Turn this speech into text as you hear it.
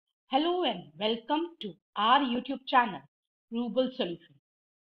Hello and welcome to our YouTube channel, Rubal Solution.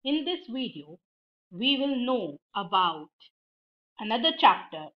 In this video, we will know about another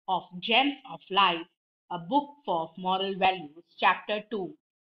chapter of Gems of Life, a book for moral values, chapter 2,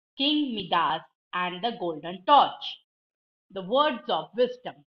 King Midas and the Golden Torch. The words of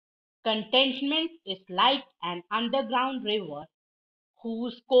wisdom. Contentment is like an underground river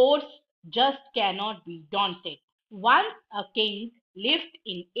whose course just cannot be daunted. Once a king lived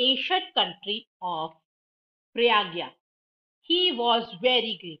in ancient country of Pragya. He was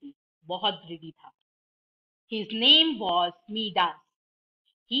very greedy, बहुत greedy था. His name was Midas.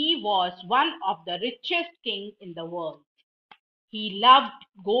 He was one of the richest kings in the world. He loved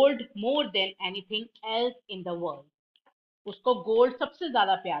gold more than anything else in the world. उसको gold सबसे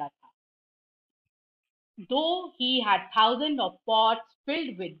ज़्यादा प्यारा था. Though he had thousands of pots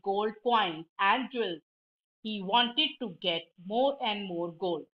filled with gold coins and jewels, he wanted to get more and more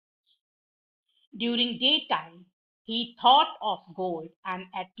gold. During daytime, he thought of gold, and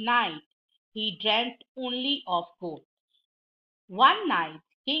at night, he dreamt only of gold. One night,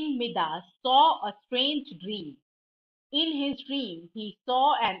 King Midas saw a strange dream. In his dream, he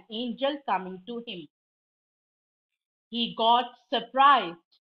saw an angel coming to him. He got surprised.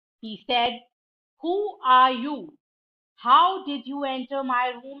 He said, "Who are you? How did you enter my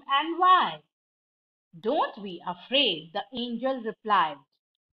room and why?" "Don't be afraid," the angel replied.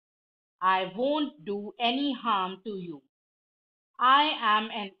 "I won't do any harm to you. I am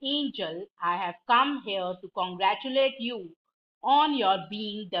an angel. I have come here to congratulate you on your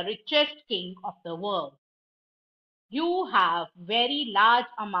being the richest king of the world. You have very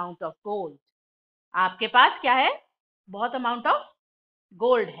large amount of gold. आपके पास क्या है? बहुत amount of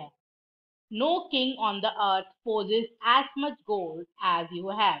gold है. No king on the earth possesses as much gold as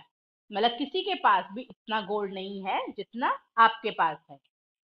you have. मतलब किसी के पास भी इतना gold नहीं है जितना आपके पास है.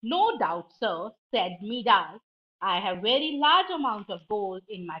 No doubt, sir, said Midas. I have very large amount of gold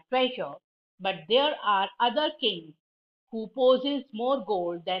in my treasure, but there are other kings who possess more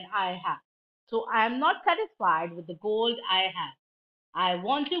gold than I have. So I am not satisfied with the gold I have. I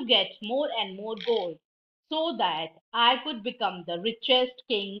want to get more and more gold so that I could become the richest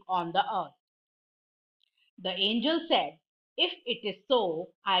king on the earth. The angel said, "If it is so,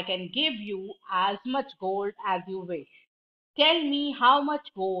 I can give you as much gold as you wish. Tell me how much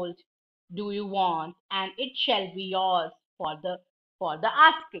gold do you want, and it shall be yours for the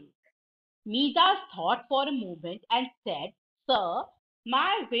asking." Midas thought for a moment and said, "Sir,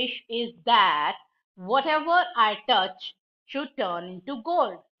 my wish is that whatever I touch should turn into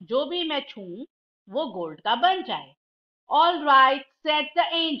gold. जो भी मैं छूऊं, वो gold का बन जाए." "All right," said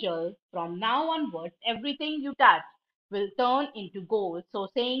the angel. "From now onwards, everything you touch will turn into gold." So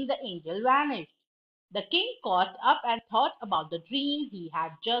saying, the angel vanished. The king caught up and thought about the dream he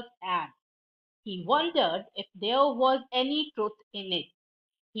had just had. He wondered if there was any truth in it.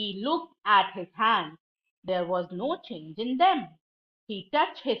 He looked at his hands. There was no change in them. He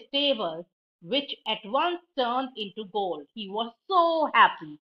touched his table, which at once turned into gold. He was so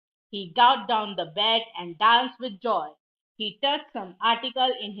happy. He got down the bed and danced with joy. He touched some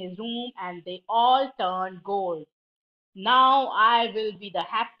article in his room and they all turned gold. "Now I will be the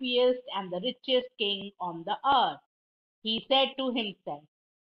happiest and the richest king on the earth," he said to himself.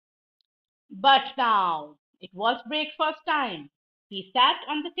 But now it was breakfast time. He sat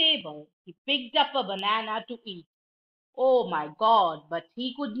on the table. He picked up a banana to eat. Oh my God, but he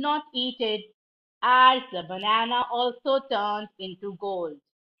could not eat it, as the banana also turned into gold.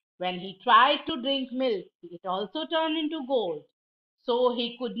 When he tried to drink milk, it also turned into gold. So he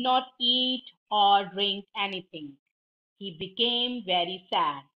could not eat or drink anything. He became very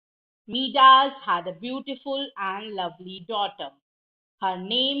sad. Midas had a beautiful and lovely daughter. Her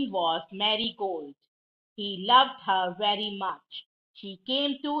name was Marigold. He loved her very much. She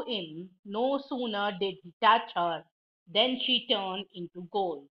came to him. No sooner did he touch her than she turned into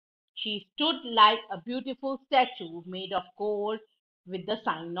gold. She stood like a beautiful statue made of gold with the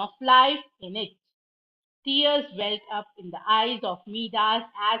sign of life in it. Tears welled up in the eyes of Midas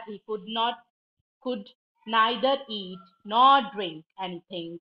as he could neither eat nor drink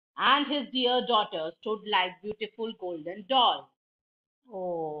anything, and his dear daughter stood like beautiful golden doll.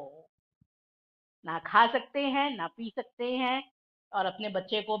 Oh, ना खा सकते हैं ना P सकते हैं और अपने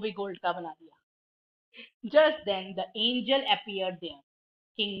बच्चे को भी गोल्ड का बना दिया. Just then the angel appeared there.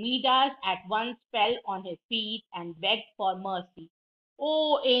 King Midas at once fell on his feet and begged for mercy.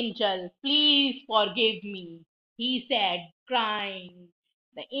 "Oh angel, please forgive me," he said, crying.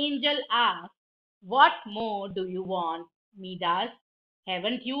 The angel asked, "What more do you want, Midas?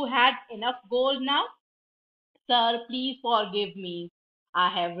 Haven't you had enough gold now?" "Sir, please forgive me. I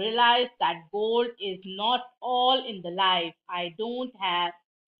have realized that gold is not all in the life. I don't have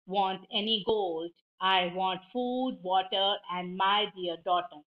want any gold. I want food, water, and my dear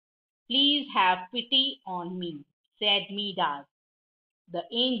daughter. Please have pity on me, said Midas. The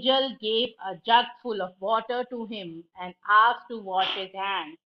angel gave a jug full of water to him and asked to wash his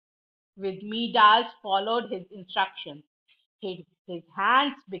hands. With Midas followed his instructions. His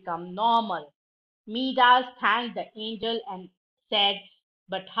hands become normal. Midas thanked the angel and said,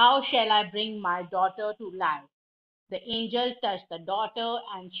 "But how shall I bring my daughter to life?" The angel touched the daughter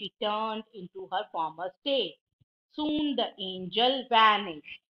and she turned into her former state. Soon the angel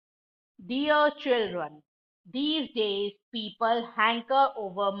vanished. Dear children, these days people hanker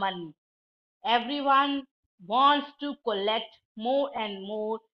over money. Everyone wants to collect more and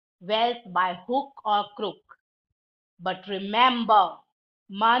more wealth by hook or crook. But remember,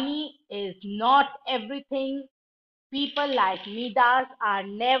 money is not everything. People like Midas are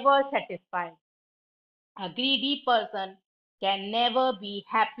never satisfied. A greedy person can never be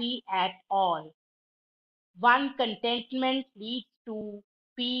happy at all. One contentment leads to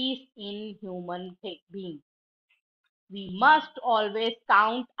peace in human being. We must always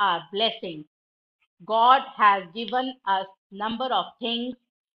count our blessings. God has given us number of things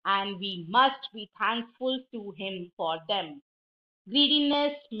and we must be thankful to him for them.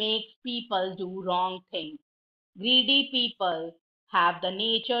 Greediness makes people do wrong things. Greedy people have the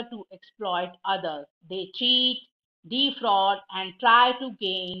nature to exploit others. They cheat, defraud, and try to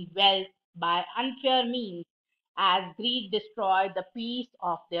gain wealth by unfair means, as greed destroys the peace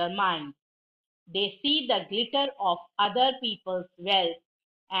of their mind. They see the glitter of other people's wealth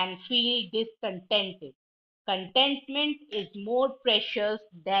and feel discontented. Contentment is more precious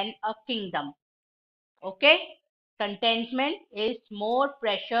than a kingdom. Okay? Contentment is more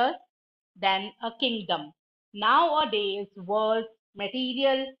precious than a kingdom. Nowadays, world's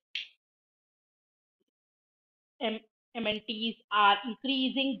material amenities are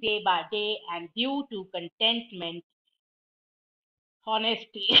increasing day by day, and due to contentment,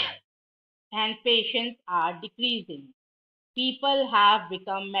 honesty, and patience are decreasing. People have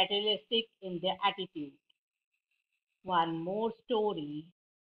become materialistic in their attitude. One more story.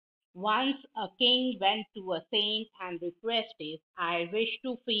 Once a king went to a saint and requested, "I wish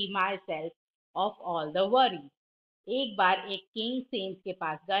to free myself of all the worries." एक बार एक king Saint के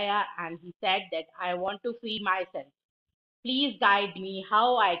पास गया and he said that I want to free myself. Please guide me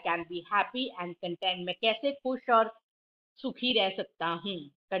how I can be happy and content. मैं कैसे खुश और सुखी रह सकता हूँ,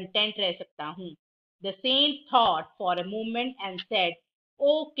 content रह सकता हूँ. The saint thought for a moment and said,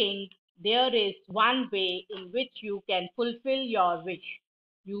 "O king, there is one way in which you can fulfill your wish.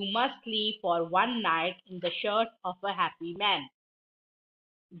 You must live for one night in the shirt of a happy man."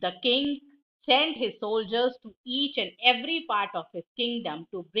 The king sent his soldiers to each and every part of his kingdom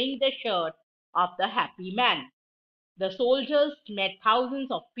to bring the shirt of the happy man. The soldiers met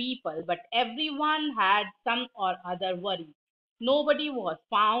thousands of people, but everyone had some or other worry. Nobody was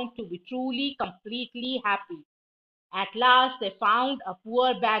found to be truly, completely happy. At last they found a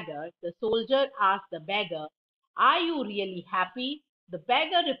poor beggar. The soldier asked the beggar, "Are you really happy?" The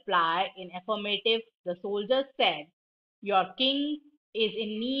beggar replied in affirmative. The soldier said, "Your king is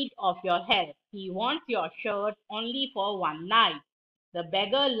in need of your help. He wants your shirt only for one night." The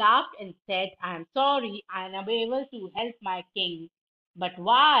beggar laughed and said, "I am sorry, I am unable to help my king. But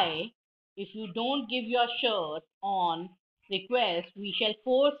why? If you don't give your shirt on request, we shall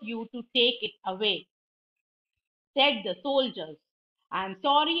force you to take it away," said the soldiers. "I'm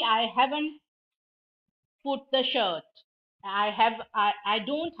sorry I haven't put the shirt. I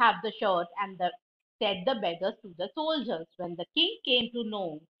don't have the shirt," and said the beggars to the soldiers. When the king came to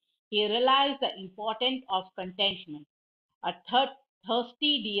know, he realized the importance of contentment. A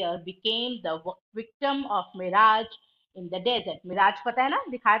thirsty deer became the victim of mirage in the desert. Mirage पता है ना,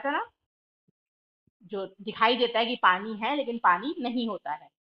 दिखाया था ना, जो दिखाई देता है कि पानी है लेकिन पानी नहीं होता है.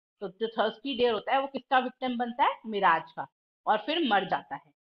 तो जो थर्स्टी डेयर होता है वो किसका विक्टिम बनता है? मिराज का. और फिर मर जाता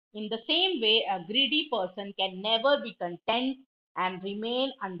है. In the same way, a greedy person can never be content and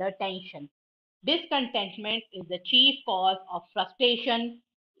remain under tension. Discontentment is the chief cause of frustration,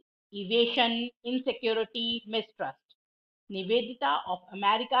 evasion, insecurity, mistrust. Nivedita of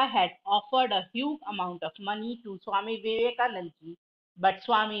America had offered a huge amount of money to Swami Vivekanand ji, but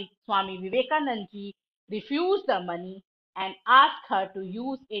Swami Vivekanand ji refused the money and asked her to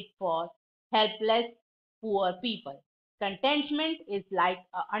use it for helpless poor people. Contentment is like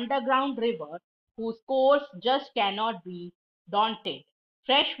an underground river whose course just cannot be daunted.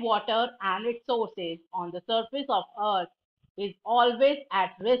 Fresh water and its sources on the surface of earth is always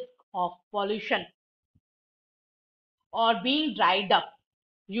at risk of pollution or being dried up.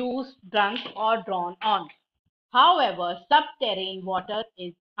 used, drunk, or drawn on. However, subterranean water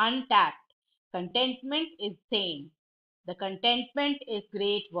is untapped. Contentment is sane. The contentment is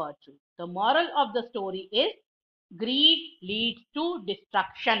great virtue. The moral of the story is greed leads to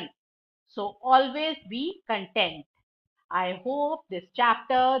destruction. So always be content. I hope this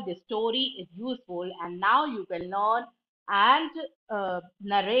chapter, this story is useful, and now you can learn and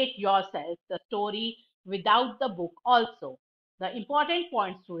narrate yourself the story without the book also. The important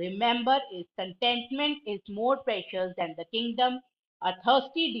points to remember is contentment is more precious than the kingdom. A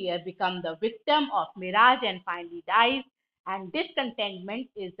thirsty deer becomes the victim of mirage and finally dies, and discontentment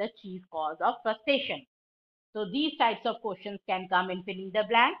is the chief cause of frustration. So these types of questions can come in filling the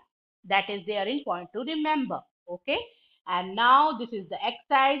blank. That is there in point to remember. Okay. And now this is the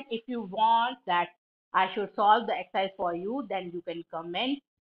exercise. If you want that I should solve the exercise for you, then you can comment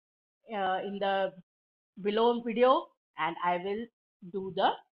in the below video, and I will do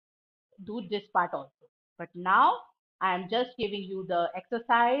the do this part also. But now I am just giving you the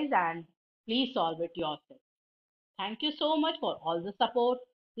exercise and please solve it yourself. Thank you so much for all the support.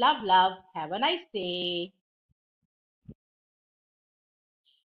 Love, love. Have a nice day.